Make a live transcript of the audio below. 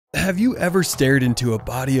Have you ever stared into a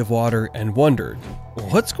body of water and wondered,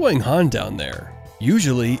 what's going on down there?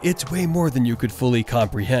 Usually, it's way more than you could fully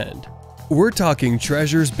comprehend. We're talking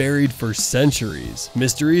treasures buried for centuries,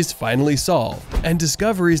 mysteries finally solved, and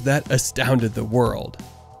discoveries that astounded the world.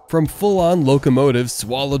 From full-on locomotives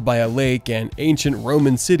swallowed by a lake and ancient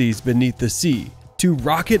Roman cities beneath the sea, to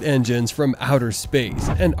rocket engines from outer space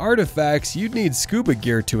and artifacts you'd need scuba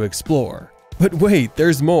gear to explore. But wait,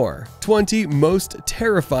 there's more. 20 most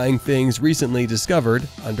terrifying things recently discovered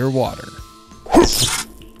underwater.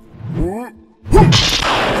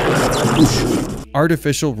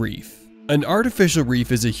 Artificial reef. An artificial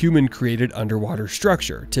reef is a human-created underwater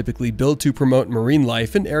structure, typically built to promote marine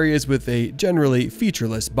life in areas with a generally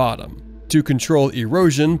featureless bottom. To control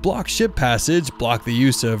erosion, block ship passage, block the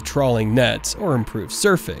use of trawling nets, or improve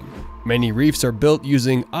surfing. Many reefs are built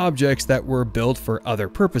using objects that were built for other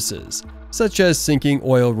purposes, such as sinking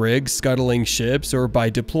oil rigs, scuttling ships, or by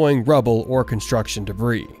deploying rubble or construction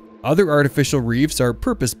debris. Other artificial reefs are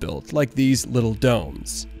purpose-built, like these little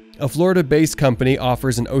domes. A Florida-based company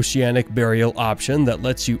offers an oceanic burial option that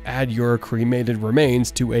lets you add your cremated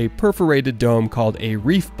remains to a perforated dome called a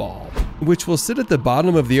reef ball, which will sit at the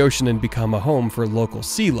bottom of the ocean and become a home for local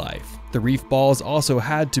sea life. The reef balls also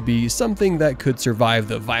had to be something that could survive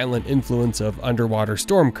the violent influence of underwater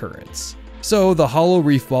storm currents. So the hollow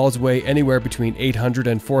reef balls weigh anywhere between 800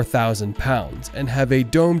 and 4,000 pounds and have a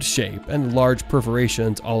domed shape and large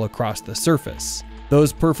perforations all across the surface.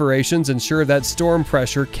 Those perforations ensure that storm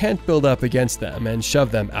pressure can't build up against them and shove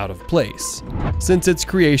them out of place. Since its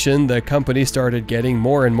creation, the company started getting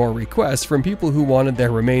more and more requests from people who wanted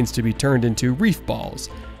their remains to be turned into reef balls,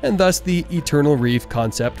 and thus the eternal reef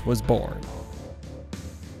concept was born.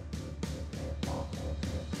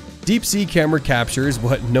 Deep sea camera captures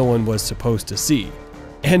what no one was supposed to see.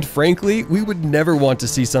 And frankly, we would never want to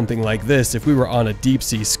see something like this if we were on a deep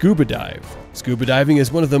sea scuba dive. Scuba diving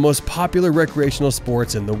is one of the most popular recreational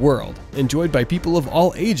sports in the world, enjoyed by people of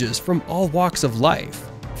all ages from all walks of life.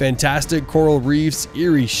 Fantastic coral reefs,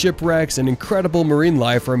 eerie shipwrecks, and incredible marine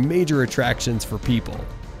life are major attractions for people.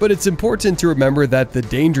 But it's important to remember that the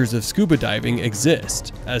dangers of scuba diving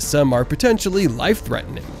exist, as some are potentially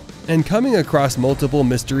life-threatening. And coming across multiple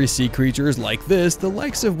mystery sea creatures like this, the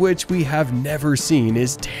likes of which we have never seen,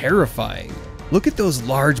 is terrifying. Look at those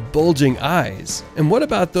large bulging eyes. And what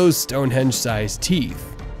about those Stonehenge-sized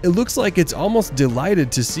teeth? It looks like it's almost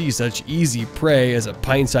delighted to see such easy prey as a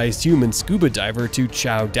pint-sized human scuba diver to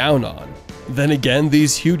chow down on. Then again,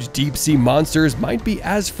 these huge deep-sea monsters might be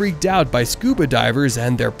as freaked out by scuba divers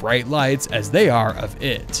and their bright lights as they are of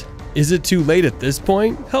it. Is it too late at this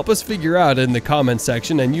point? Help us figure out in the comments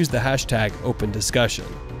section and use the hashtag #OpenDiscussion.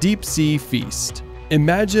 Deep Sea Feast.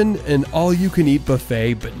 Imagine an all-you-can-eat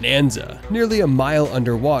buffet bonanza, nearly a mile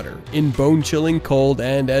underwater, in bone-chilling cold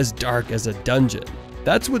and as dark as a dungeon.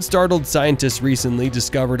 That's what startled scientists recently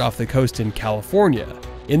discovered off the coast in California.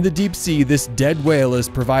 In the deep sea, this dead whale is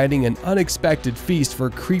providing an unexpected feast for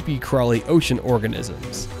creepy-crawly ocean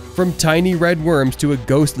organisms, from tiny red worms to a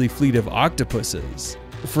ghostly fleet of octopuses.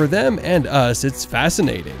 For them and us, it's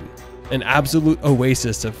fascinating. An absolute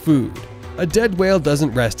oasis of food. A dead whale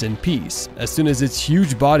doesn't rest in peace. As soon as its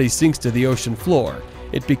huge body sinks to the ocean floor,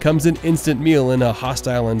 it becomes an instant meal in a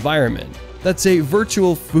hostile environment. That's a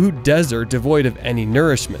virtual food desert devoid of any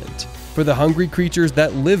nourishment. For the hungry creatures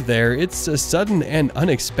that live there, it's a sudden and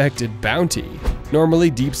unexpected bounty.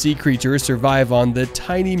 Normally, deep-sea creatures survive on the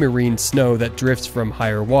tiny marine snow that drifts from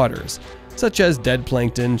higher waters, such as dead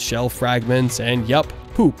plankton, shell fragments, and yup,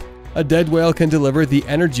 poop. A dead whale can deliver the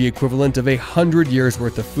energy equivalent of 100 years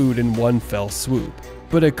worth of food in one fell swoop.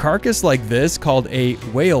 But a carcass like this, called a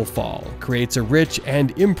whale fall, creates a rich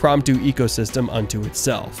and impromptu ecosystem unto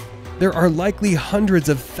itself. There are likely hundreds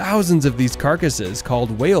of thousands of these carcasses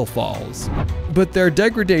called whale falls. But their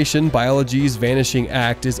degradation, biology's vanishing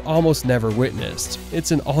act, is almost never witnessed.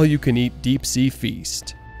 It's an all-you-can-eat deep-sea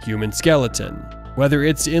feast. Human skeleton. Whether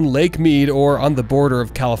it's in Lake Mead or on the border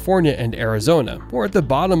of California and Arizona, or at the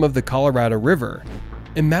bottom of the Colorado River.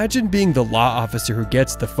 Imagine being the law officer who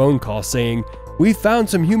gets the phone call saying, "We found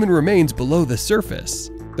some human remains below the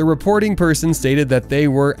surface." The reporting person stated that they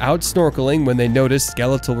were out snorkeling when they noticed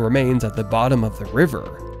skeletal remains at the bottom of the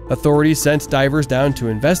river. Authorities sent divers down to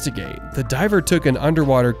investigate. The diver took an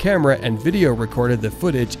underwater camera and video recorded the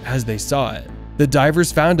footage as they saw it. The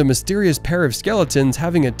divers found a mysterious pair of skeletons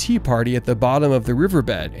having a tea party at the bottom of the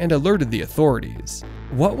riverbed and alerted the authorities.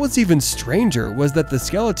 What was even stranger was that the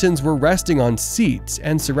skeletons were resting on seats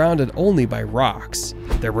and surrounded only by rocks.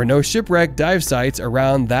 There were no shipwreck dive sites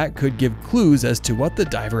around that could give clues as to what the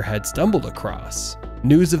diver had stumbled across.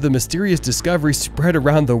 News of the mysterious discovery spread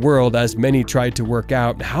around the world as many tried to work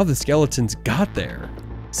out how the skeletons got there.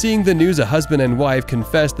 Seeing the news, a husband and wife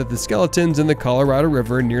confessed that the skeletons in the Colorado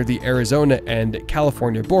River near the Arizona and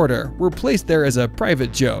California border were placed there as a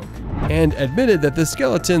private joke, and admitted that the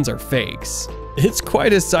skeletons are fakes. It's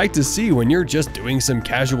quite a sight to see when you're just doing some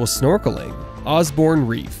casual snorkeling. Osborne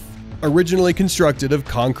Reef. Originally constructed of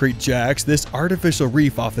concrete jacks, this artificial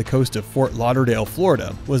reef off the coast of Fort Lauderdale,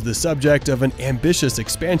 Florida, was the subject of an ambitious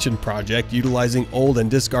expansion project utilizing old and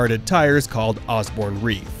discarded tires called Osborne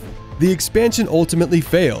Reef. The expansion ultimately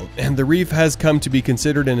failed, and the reef has come to be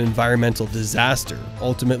considered an environmental disaster,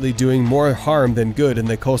 ultimately doing more harm than good in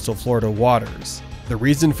the coastal Florida waters. The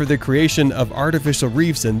reason for the creation of artificial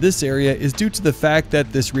reefs in this area is due to the fact that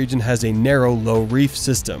this region has a narrow, low reef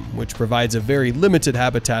system, which provides a very limited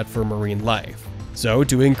habitat for marine life. So,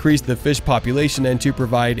 to increase the fish population and to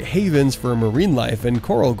provide havens for marine life and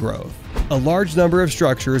coral growth, a large number of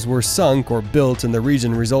structures were sunk or built in the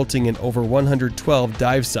region, resulting in over 112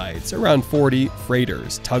 dive sites, around 40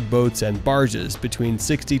 freighters, tugboats, and barges between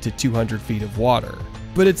 60 to 200 feet of water.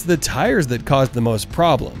 But it's the tires that caused the most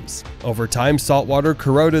problems. Over time, saltwater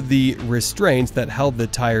corroded the restraints that held the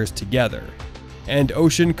tires together, and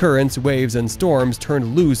ocean currents, waves, and storms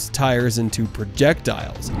turned loose tires into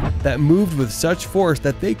projectiles that moved with such force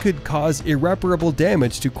that they could cause irreparable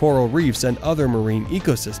damage to coral reefs and other marine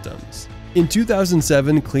ecosystems. In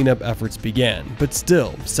 2007, cleanup efforts began, but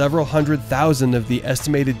still, several 100,000 of the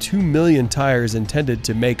estimated 2 million tires intended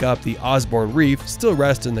to make up the Osborne Reef still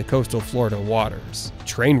rest in the coastal Florida waters.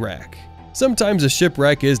 Train wreck. Sometimes a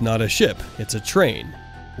shipwreck is not a ship, it's a train.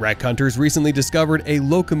 Wreck hunters recently discovered a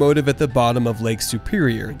locomotive at the bottom of Lake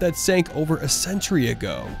Superior that sank over a century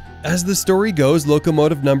ago. As the story goes,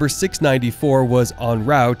 locomotive number 694 was en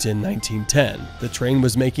route in 1910. The train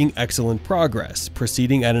was making excellent progress,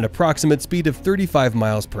 proceeding at an approximate speed of 35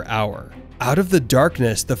 miles per hour. Out of the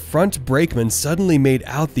darkness, the front brakeman suddenly made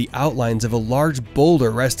out the outlines of a large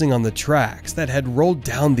boulder resting on the tracks that had rolled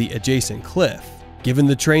down the adjacent cliff. Given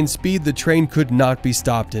the train's speed, the train could not be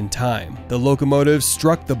stopped in time. The locomotive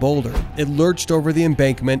struck the boulder. It lurched over the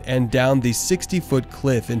embankment and down the 60-foot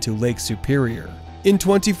cliff into Lake Superior. In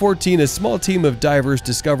 2014, a small team of divers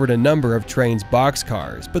discovered a number of train's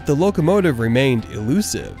boxcars, but the locomotive remained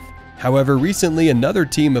elusive. However, recently another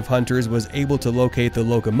team of hunters was able to locate the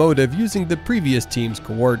locomotive using the previous team's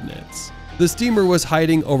coordinates. The steamer was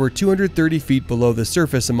hiding over 230 feet below the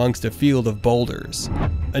surface amongst a field of boulders.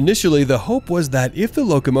 Initially, the hope was that if the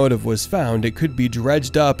locomotive was found, it could be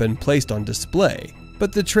dredged up and placed on display.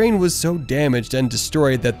 But the train was so damaged and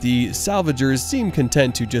destroyed that the salvagers seemed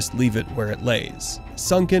content to just leave it where it lays.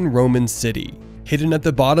 Sunken Roman City. Hidden at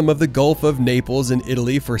the bottom of the Gulf of Naples in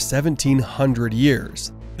Italy for 1700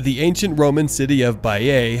 years, the ancient Roman city of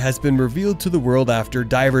Baiae has been revealed to the world after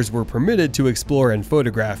divers were permitted to explore and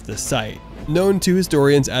photograph the site, known to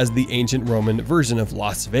historians as the ancient Roman version of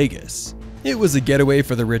Las Vegas. It was a getaway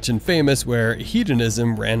for the rich and famous where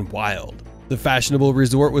hedonism ran wild. The fashionable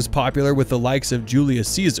resort was popular with the likes of Julius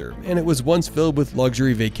Caesar, and it was once filled with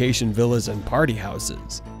luxury vacation villas and party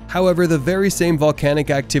houses. However, the very same volcanic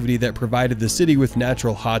activity that provided the city with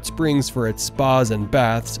natural hot springs for its spas and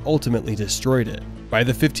baths ultimately destroyed it. By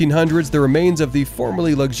the 1500s, the remains of the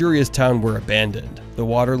formerly luxurious town were abandoned. The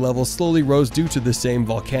water level slowly rose due to the same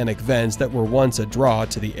volcanic vents that were once a draw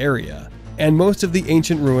to the area, and most of the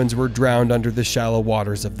ancient ruins were drowned under the shallow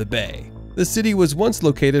waters of the bay. The city was once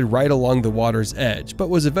located right along the water's edge, but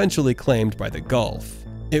was eventually claimed by the Gulf.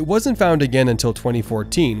 It wasn't found again until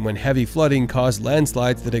 2014, when heavy flooding caused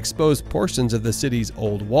landslides that exposed portions of the city's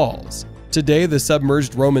old walls. Today, the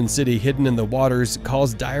submerged Roman city hidden in the waters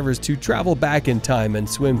calls divers to travel back in time and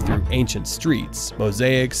swim through ancient streets,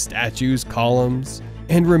 mosaics, statues, columns,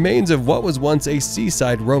 and remains of what was once a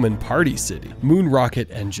seaside Roman party city. Moon rocket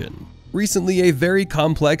engine. Recently, a very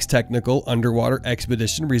complex technical underwater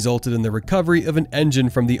expedition resulted in the recovery of an engine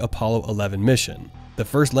from the Apollo 11 mission, the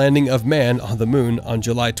first landing of man on the moon on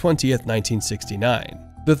July 20, 1969.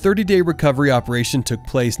 The 30-day recovery operation took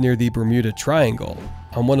place near the Bermuda Triangle,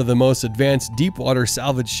 on one of the most advanced deepwater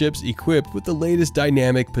salvage ships equipped with the latest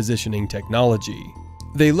dynamic positioning technology.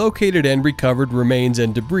 They located and recovered remains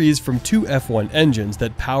and debris from two F-1 engines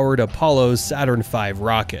that powered Apollo's Saturn V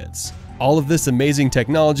rockets. All of this amazing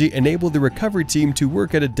technology enabled the recovery team to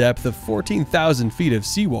work at a depth of 14,000 feet of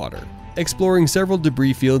seawater, exploring several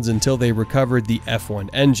debris fields until they recovered the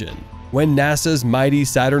F-1 engine. When NASA's mighty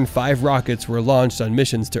Saturn V rockets were launched on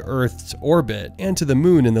missions to Earth's orbit and to the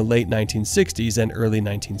moon in the late 1960s and early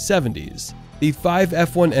 1970s, the 5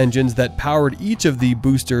 F-1 engines that powered each of the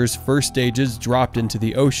boosters' first stages dropped into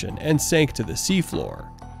the ocean and sank to the seafloor.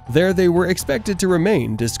 There they were expected to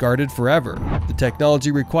remain, discarded forever. The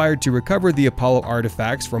technology required to recover the Apollo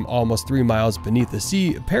artifacts from almost 3 miles beneath the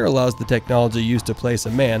sea parallels the technology used to place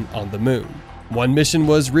a man on the moon. One mission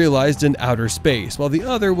was realized in outer space, while the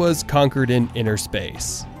other was conquered in inner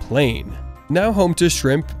space. Plain. Now home to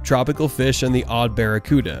shrimp, tropical fish, and the odd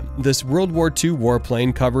barracuda, this World War II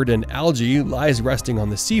warplane covered in algae lies resting on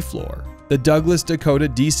the seafloor. The Douglas Dakota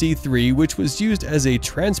DC-3, which was used as a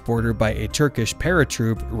transporter by a Turkish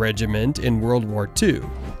paratroop regiment in World War II,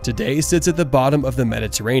 today sits at the bottom of the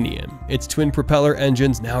Mediterranean, its twin propeller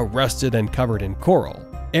engines now rusted and covered in coral.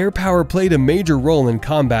 Air power played a major role in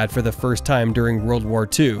combat for the first time during World War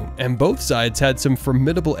II, and both sides had some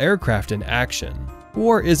formidable aircraft in action.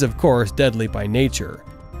 War is, of course, deadly by nature,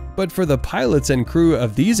 but for the pilots and crew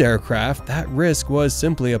of these aircraft, that risk was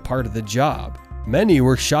simply a part of the job. Many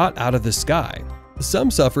were shot out of the sky. Some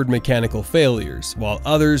suffered mechanical failures, while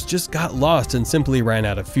others just got lost and simply ran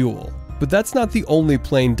out of fuel. But that's not the only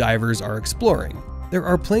plane divers are exploring. There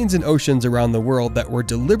are planes in oceans around the world that were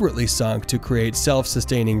deliberately sunk to create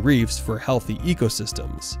self-sustaining reefs for healthy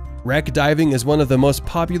ecosystems. Wreck diving is one of the most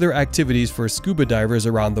popular activities for scuba divers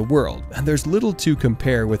around the world, and there's little to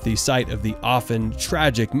compare with the sight of the often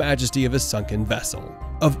tragic majesty of a sunken vessel.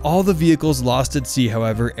 Of all the vehicles lost at sea,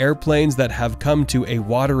 however, airplanes that have come to a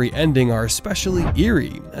watery ending are especially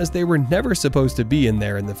eerie, as they were never supposed to be in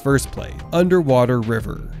there in the first place. Underwater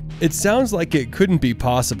river. It sounds like it couldn't be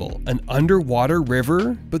possible, an underwater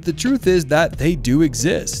river, but the truth is that they do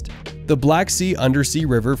exist. The Black Sea Undersea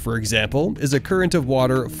River, for example, is a current of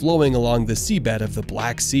water flowing along the seabed of the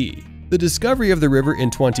Black Sea. The discovery of the river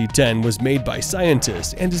in 2010 was made by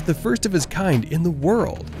scientists and is the first of its kind in the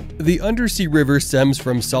world. The undersea river stems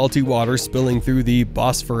from salty water spilling through the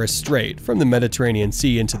Bosphorus Strait from the Mediterranean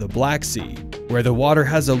Sea into the Black Sea, where the water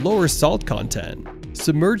has a lower salt content.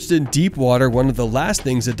 Submerged in deep water, one of the last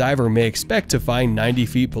things a diver may expect to find 90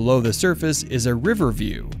 feet below the surface is a river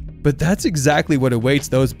view. But that's exactly what awaits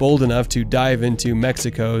those bold enough to dive into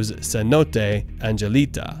Mexico's Cenote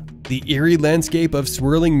Angelita. The eerie landscape of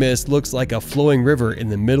swirling mist looks like a flowing river in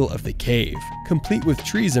the middle of the cave, complete with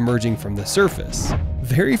trees emerging from the surface.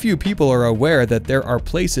 Very few people are aware that there are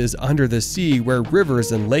places under the sea where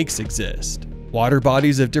rivers and lakes exist. Water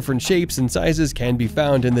bodies of different shapes and sizes can be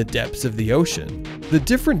found in the depths of the ocean. The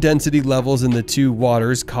different density levels in the two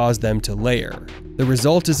waters cause them to layer. The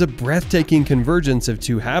result is a breathtaking convergence of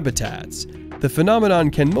two habitats. The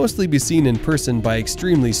phenomenon can mostly be seen in person by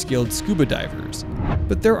extremely skilled scuba divers.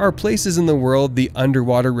 But there are places in the world the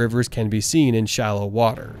underwater rivers can be seen in shallow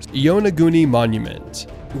waters. Yonaguni Monument.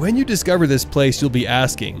 When you discover this place, you'll be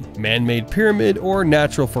asking, man-made pyramid or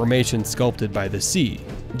natural formation sculpted by the sea?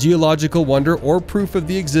 Geological wonder or proof of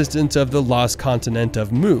the existence of the lost continent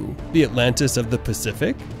of Mu, the Atlantis of the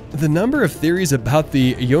Pacific? The number of theories about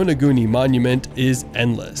the Yonaguni Monument is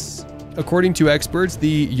endless. According to experts,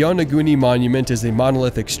 the Yonaguni Monument is a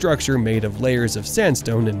monolithic structure made of layers of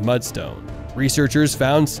sandstone and mudstone. Researchers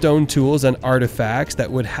found stone tools and artifacts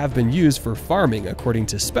that would have been used for farming, according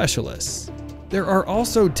to specialists. There are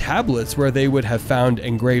also tablets where they would have found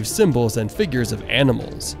engraved symbols and figures of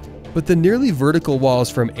animals. But the nearly vertical walls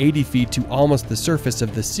from 80 feet to almost the surface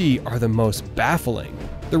of the sea are the most baffling.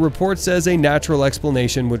 The report says a natural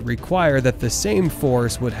explanation would require that the same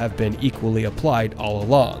force would have been equally applied all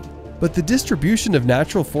along. But the distribution of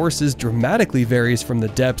natural forces dramatically varies from the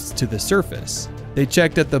depths to the surface. They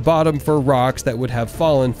checked at the bottom for rocks that would have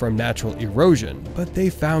fallen from natural erosion, but they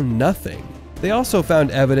found nothing. They also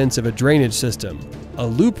found evidence of a drainage system, a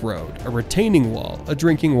loop road, a retaining wall, a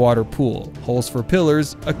drinking water pool, holes for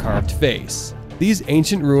pillars, a carved face. These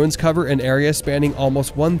ancient ruins cover an area spanning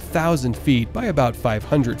almost 1,000 feet by about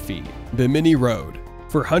 500 feet. Bimini Road.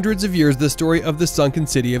 For hundreds of years, the story of the sunken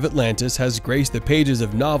city of Atlantis has graced the pages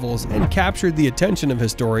of novels and captured the attention of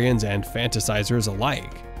historians and fantasizers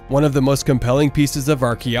alike. One of the most compelling pieces of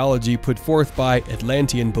archaeology put forth by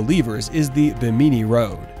Atlantean believers is the Bimini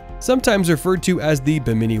Road, sometimes referred to as the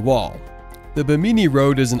Bimini Wall. The Bimini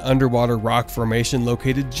Road is an underwater rock formation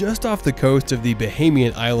located just off the coast of the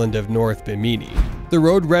Bahamian island of North Bimini. The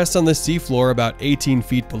road rests on the seafloor about 18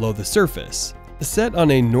 feet below the surface. Set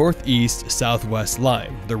on a northeast-southwest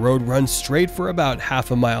line, the road runs straight for about half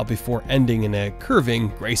a mile before ending in a curving,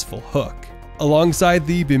 graceful hook. Alongside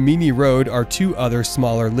the Bimini Road are two other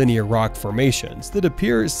smaller linear rock formations that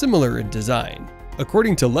appear similar in design.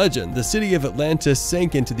 According to legend, the city of Atlantis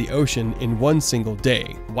sank into the ocean in one single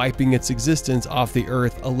day, wiping its existence off the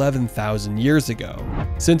earth 11,000 years ago.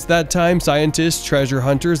 Since that time, scientists, treasure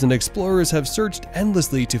hunters, and explorers have searched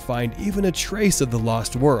endlessly to find even a trace of the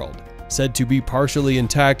lost world, said to be partially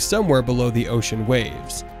intact somewhere below the ocean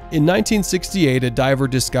waves. In 1968, a diver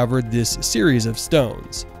discovered this series of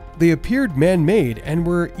stones. They appeared man-made and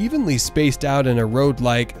were evenly spaced out in a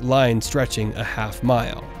road-like line stretching a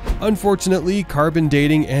half-mile. Unfortunately, carbon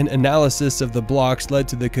dating and analysis of the blocks led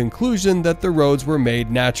to the conclusion that the roads were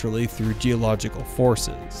made naturally through geological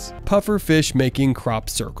forces. Pufferfish making crop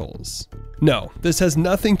circles. No, this has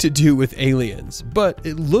nothing to do with aliens, but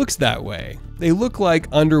it looks that way. They look like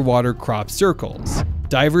underwater crop circles.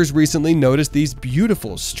 Divers recently noticed these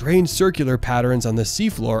beautiful, strange circular patterns on the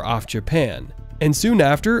seafloor off Japan, and soon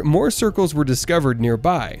after, more circles were discovered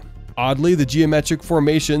nearby. Oddly, the geometric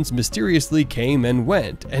formations mysteriously came and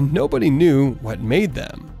went, and nobody knew what made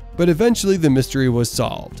them. But eventually the mystery was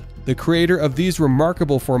solved. The creator of these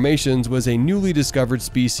remarkable formations was a newly discovered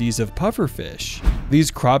species of pufferfish.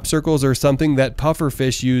 These crop circles are something that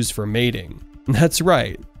pufferfish use for mating. That's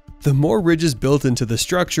right. The more ridges built into the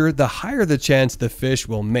structure, the higher the chance the fish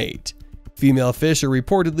will mate. Female fish are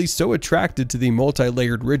reportedly so attracted to the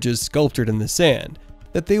multi-layered ridges sculptured in the sand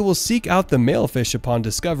that they will seek out the male fish upon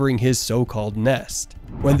discovering his so-called nest.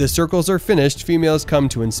 When the circles are finished, females come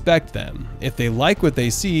to inspect them. If they like what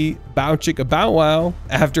they see, bow chicka bow wow.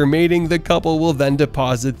 After mating, the couple will then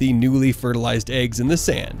deposit the newly fertilized eggs in the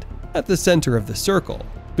sand at the center of the circle.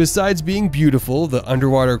 Besides being beautiful, the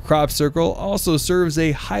underwater crop circle also serves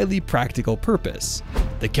a highly practical purpose.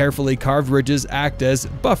 The carefully carved ridges act as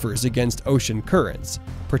buffers against ocean currents,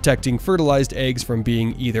 protecting fertilized eggs from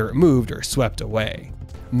being either moved or swept away.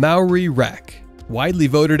 Maori Wreck. Widely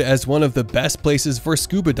voted as one of the best places for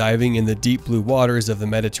scuba diving in the deep blue waters of the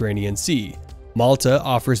Mediterranean Sea, Malta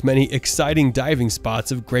offers many exciting diving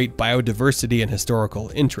spots of great biodiversity and historical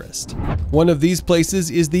interest. One of these places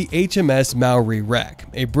is the HMS Maori Wreck,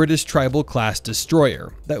 a British tribal-class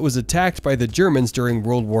destroyer that was attacked by the Germans during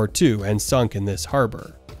World War II and sunk in this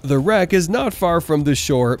harbor. The wreck is not far from the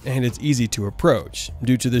shore and it's easy to approach.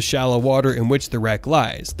 Due to the shallow water in which the wreck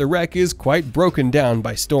lies, the wreck is quite broken down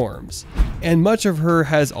by storms, and much of her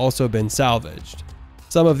has also been salvaged.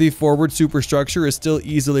 Some of the forward superstructure is still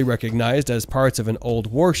easily recognized as parts of an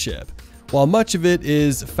old warship, while much of it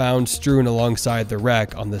is found strewn alongside the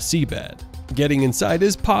wreck on the seabed. Getting inside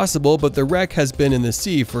is possible, but the wreck has been in the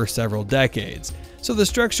sea for several decades, so the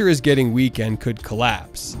structure is getting weak and could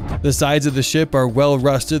collapse. The sides of the ship are well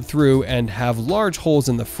rusted through and have large holes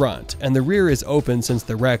in the front, and the rear is open since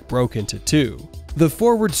the wreck broke into two. The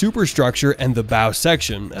forward superstructure and the bow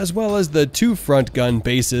section, as well as the two front gun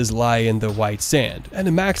bases, lie in the white sand at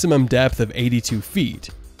a maximum depth of 82 feet,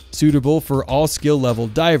 suitable for all skill level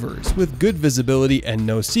divers with good visibility and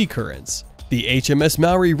no sea currents. The HMS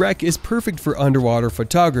Maori Wreck is perfect for underwater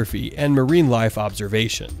photography and marine life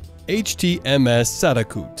observation. HTMS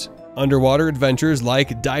Sadakut. Underwater adventures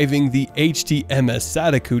like diving the HTMS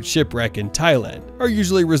Sadakut shipwreck in Thailand are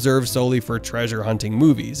usually reserved solely for treasure hunting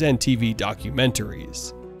movies and TV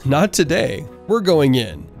documentaries. Not today, we're going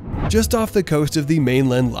in. Just off the coast of the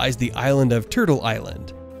mainland lies the island of Turtle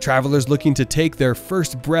Island. Travelers looking to take their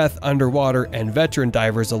first breath underwater and veteran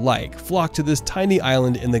divers alike flock to this tiny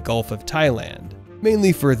island in the Gulf of Thailand.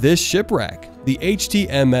 Mainly for this shipwreck, the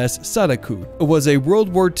HTMS Sadakut was a World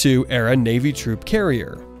War II era Navy troop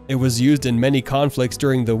carrier. It was used in many conflicts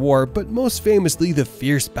during the war, but most famously the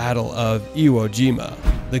fierce Battle of Iwo Jima.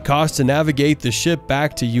 The cost to navigate the ship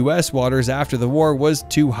back to US waters after the war was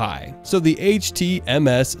too high, so the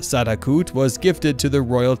HTMS Sadakut was gifted to the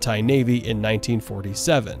Royal Thai Navy in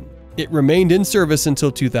 1947. It remained in service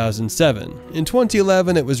until 2007. In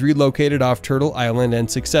 2011, it was relocated off Turtle Island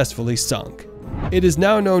and successfully sunk. It is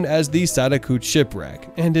now known as the Sadakut Shipwreck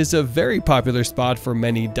and is a very popular spot for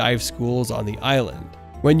many dive schools on the island.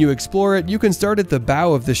 When you explore it, you can start at the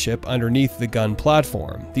bow of the ship underneath the gun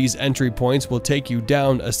platform. These entry points will take you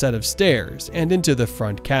down a set of stairs and into the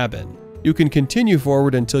front cabin. You can continue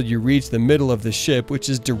forward until you reach the middle of the ship, which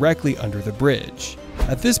is directly under the bridge.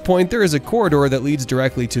 At this point, there is a corridor that leads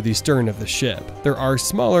directly to the stern of the ship. There are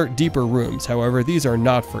smaller, deeper rooms, however, these are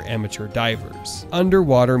not for amateur divers.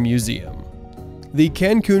 Underwater Museum. The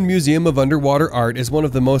Cancun Museum of Underwater Art is one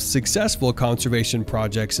of the most successful conservation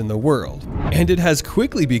projects in the world, and it has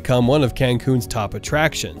quickly become one of Cancun's top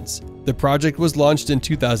attractions. The project was launched in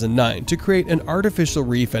 2009 to create an artificial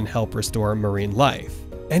reef and help restore marine life.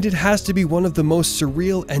 And it has to be one of the most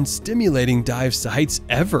surreal and stimulating dive sites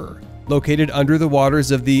ever. Located under the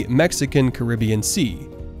waters of the Mexican Caribbean Sea,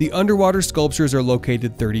 the underwater sculptures are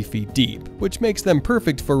located 30 feet deep, which makes them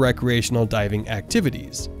perfect for recreational diving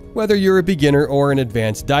activities. Whether you're a beginner or an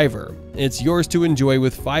advanced diver, it's yours to enjoy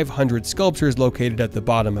with 500 sculptures located at the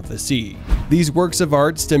bottom of the sea. These works of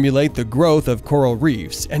art stimulate the growth of coral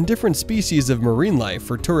reefs and different species of marine life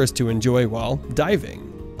for tourists to enjoy while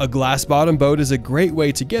diving. A glass-bottom boat is a great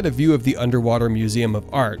way to get a view of the underwater museum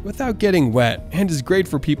of art without getting wet and is great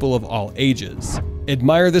for people of all ages.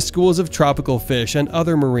 Admire the schools of tropical fish and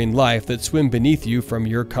other marine life that swim beneath you from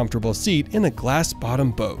your comfortable seat in a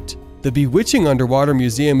glass-bottom boat. The bewitching underwater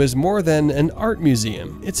museum is more than an art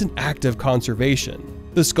museum, it's an act of conservation.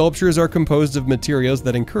 The sculptures are composed of materials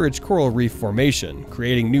that encourage coral reef formation,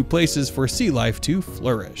 creating new places for sea life to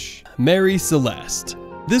flourish. Mary Celeste.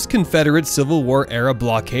 This Confederate Civil War-era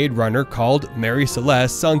blockade runner called Mary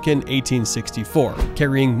Celeste sunk in 1864,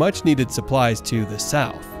 carrying much-needed supplies to the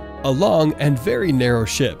South. A long and very narrow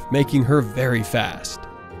ship, making her very fast.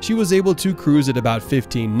 She was able to cruise at about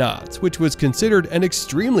 15 knots, which was considered an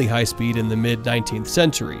extremely high speed in the mid-19th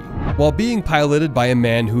century, while being piloted by a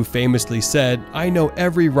man who famously said, "I know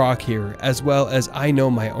every rock here as well as I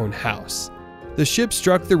know my own house." The ship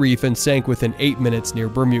struck the reef and sank within 8 minutes near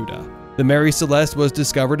Bermuda. The Mary Celeste was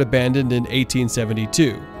discovered abandoned in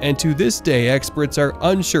 1872, and to this day experts are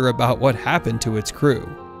unsure about what happened to its crew.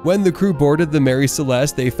 When the crew boarded the Mary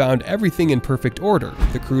Celeste, they found everything in perfect order.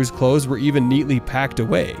 The crew's clothes were even neatly packed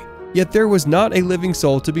away. Yet there was not a living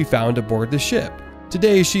soul to be found aboard the ship.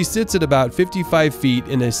 Today, she sits at about 55 feet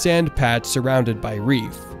in a sand patch surrounded by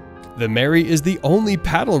reef. The Mary is the only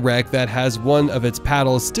paddle wreck that has one of its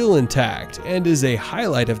paddles still intact and is a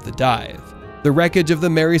highlight of the dive. The wreckage of the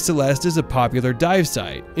Mary Celeste is a popular dive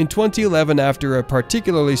site. In 2011, after a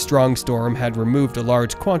particularly strong storm had removed a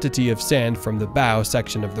large quantity of sand from the bow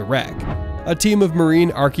section of the wreck, a team of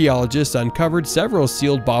marine archaeologists uncovered several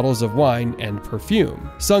sealed bottles of wine and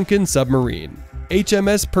perfume. Sunken submarine.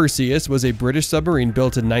 HMS Perseus was a British submarine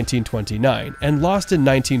built in 1929 and lost in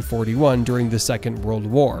 1941 during the Second World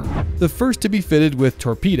War. The first to be fitted with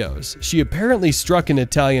torpedoes, she apparently struck an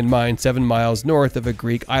Italian mine 7 miles north of a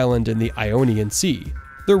Greek island in the Ionian Sea.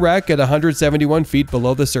 The wreck at 171 feet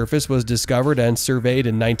below the surface was discovered and surveyed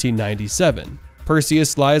in 1997.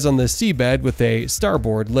 Perseus lies on the seabed with a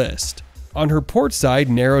starboard list. On her port side,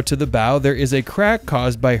 narrow to the bow, there is a crack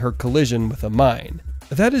caused by her collision with a mine.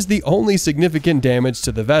 That is the only significant damage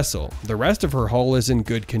to the vessel. The rest of her hull is in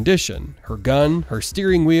good condition. Her gun, her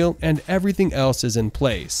steering wheel, and everything else is in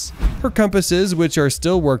place. Her compasses, which are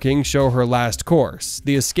still working, show her last course.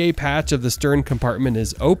 The escape hatch of the stern compartment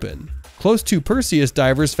is open. Close to Perseus,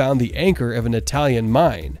 divers found the anchor of an Italian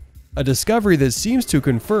mine, a discovery that seems to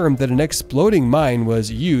confirm that an exploding mine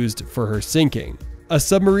was used for her sinking. A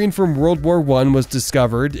submarine from World War I was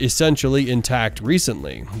discovered, essentially intact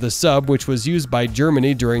recently. The sub, which was used by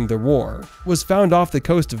Germany during the war, was found off the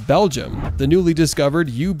coast of Belgium. The newly discovered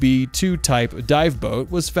UB-2 type dive boat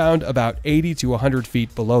was found about 80 to 100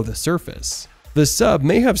 feet below the surface. The sub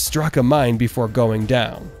may have struck a mine before going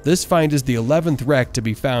down. This find is the 11th wreck to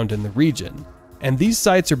be found in the region, and these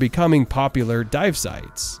sites are becoming popular dive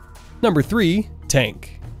sites. Number 3.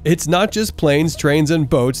 Tank. It's not just planes, trains, and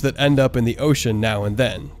boats that end up in the ocean now and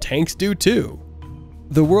then. Tanks do too.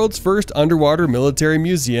 The world's first underwater military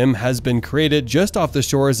museum has been created just off the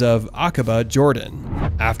shores of Aqaba,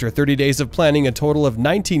 Jordan. After 30 days of planning, a total of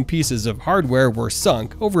 19 pieces of hardware were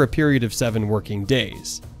sunk over a period of 7 working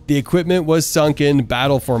days. The equipment was sunk in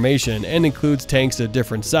battle formation and includes tanks of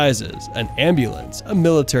different sizes, an ambulance, a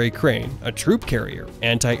military crane, a troop carrier,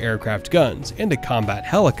 anti-aircraft guns, and a combat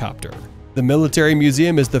helicopter. The military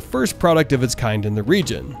museum is the first product of its kind in the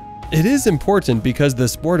region. It is important because the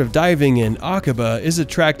sport of diving in Aqaba is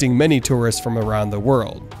attracting many tourists from around the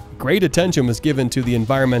world. Great attention was given to the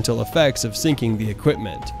environmental effects of sinking the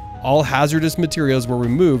equipment. All hazardous materials were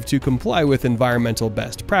removed to comply with environmental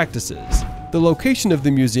best practices. The location of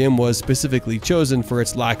the museum was specifically chosen for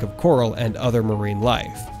its lack of coral and other marine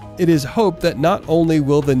life. It is hoped that not only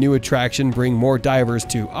will the new attraction bring more divers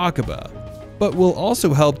to Aqaba, but will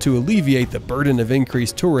also help to alleviate the burden of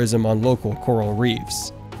increased tourism on local coral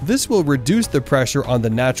reefs. This will reduce the pressure on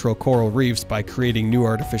the natural coral reefs by creating new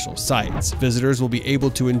artificial sites. Visitors will be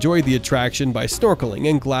able to enjoy the attraction by snorkeling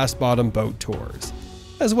and glass-bottom boat tours,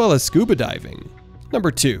 as well as scuba diving.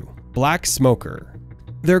 Number 2. Black Smoker.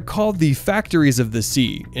 They're called the factories of the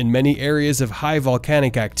sea. In many areas of high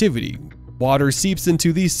volcanic activity, water seeps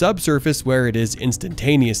into the subsurface where it is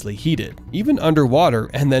instantaneously heated, even underwater,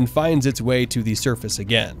 and then finds its way to the surface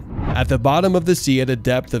again. At the bottom of the sea at a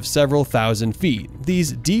depth of several thousand feet,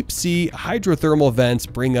 these deep-sea hydrothermal vents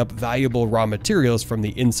bring up valuable raw materials from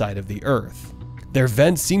the inside of the Earth. Their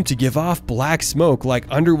vents seem to give off black smoke like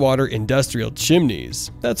underwater industrial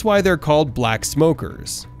chimneys. That's why they're called black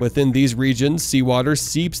smokers. Within these regions, seawater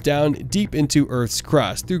seeps down deep into Earth's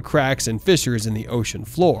crust through cracks and fissures in the ocean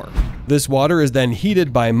floor. This water is then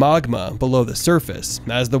heated by magma below the surface.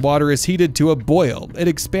 As the water is heated to a boil, it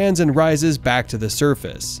expands and rises back to the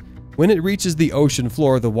surface. When it reaches the ocean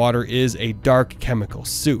floor, the water is a dark chemical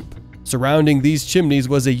soup. Surrounding these chimneys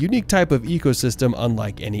was a unique type of ecosystem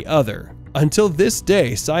unlike any other. Until this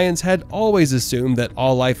day, science had always assumed that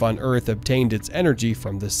all life on Earth obtained its energy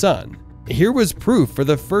from the sun. Here was proof for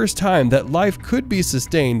the first time that life could be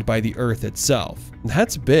sustained by the Earth itself.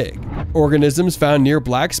 That's big. Organisms found near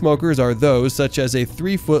black smokers are those such as a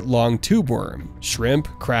 3-foot-long tube worm, shrimp,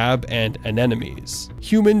 crab, and anemones.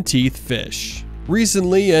 Human teeth fish.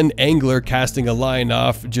 Recently, an angler casting a line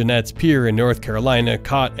off Jeanette's Pier in North Carolina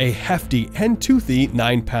caught a hefty and toothy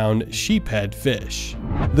 9-pound sheephead fish.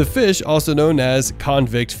 The fish, also known as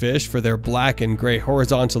convict fish for their black and gray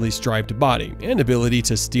horizontally striped body and ability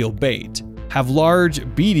to steal bait, have large,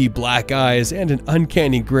 beady black eyes and an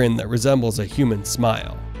uncanny grin that resembles a human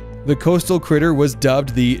smile. The coastal critter was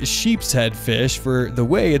dubbed the sheep's head fish for the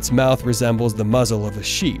way its mouth resembles the muzzle of a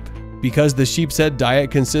sheep. Because the sheep's head diet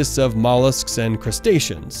consists of mollusks and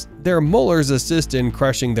crustaceans, their molars assist in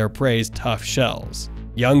crushing their prey's tough shells.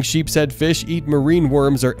 Young sheep's head fish eat marine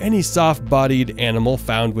worms or any soft-bodied animal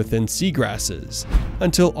found within seagrasses,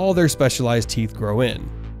 until all their specialized teeth grow in.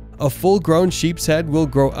 A full-grown sheep's head will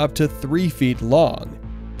grow up to 3 feet long.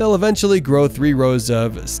 They'll eventually grow 3 rows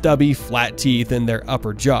of stubby, flat teeth in their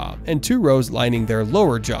upper jaw, and 2 rows lining their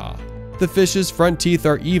lower jaw. The fish's front teeth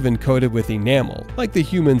are even coated with enamel, like the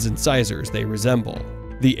human's incisors they resemble.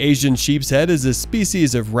 The Asian sheep's head is a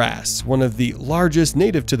species of wrasse, one of the largest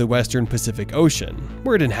native to the western Pacific Ocean,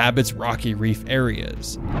 where it inhabits rocky reef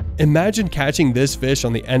areas. Imagine catching this fish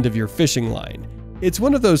on the end of your fishing line. It's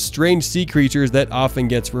one of those strange sea creatures that often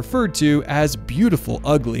gets referred to as beautiful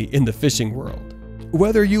ugly in the fishing world.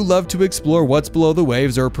 Whether you love to explore what's below the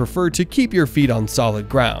waves or prefer to keep your feet on solid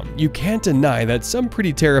ground, you can't deny that some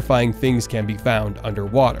pretty terrifying things can be found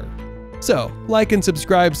underwater. So, like and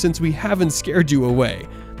subscribe since we haven't scared you away.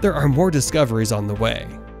 There are more discoveries on the way.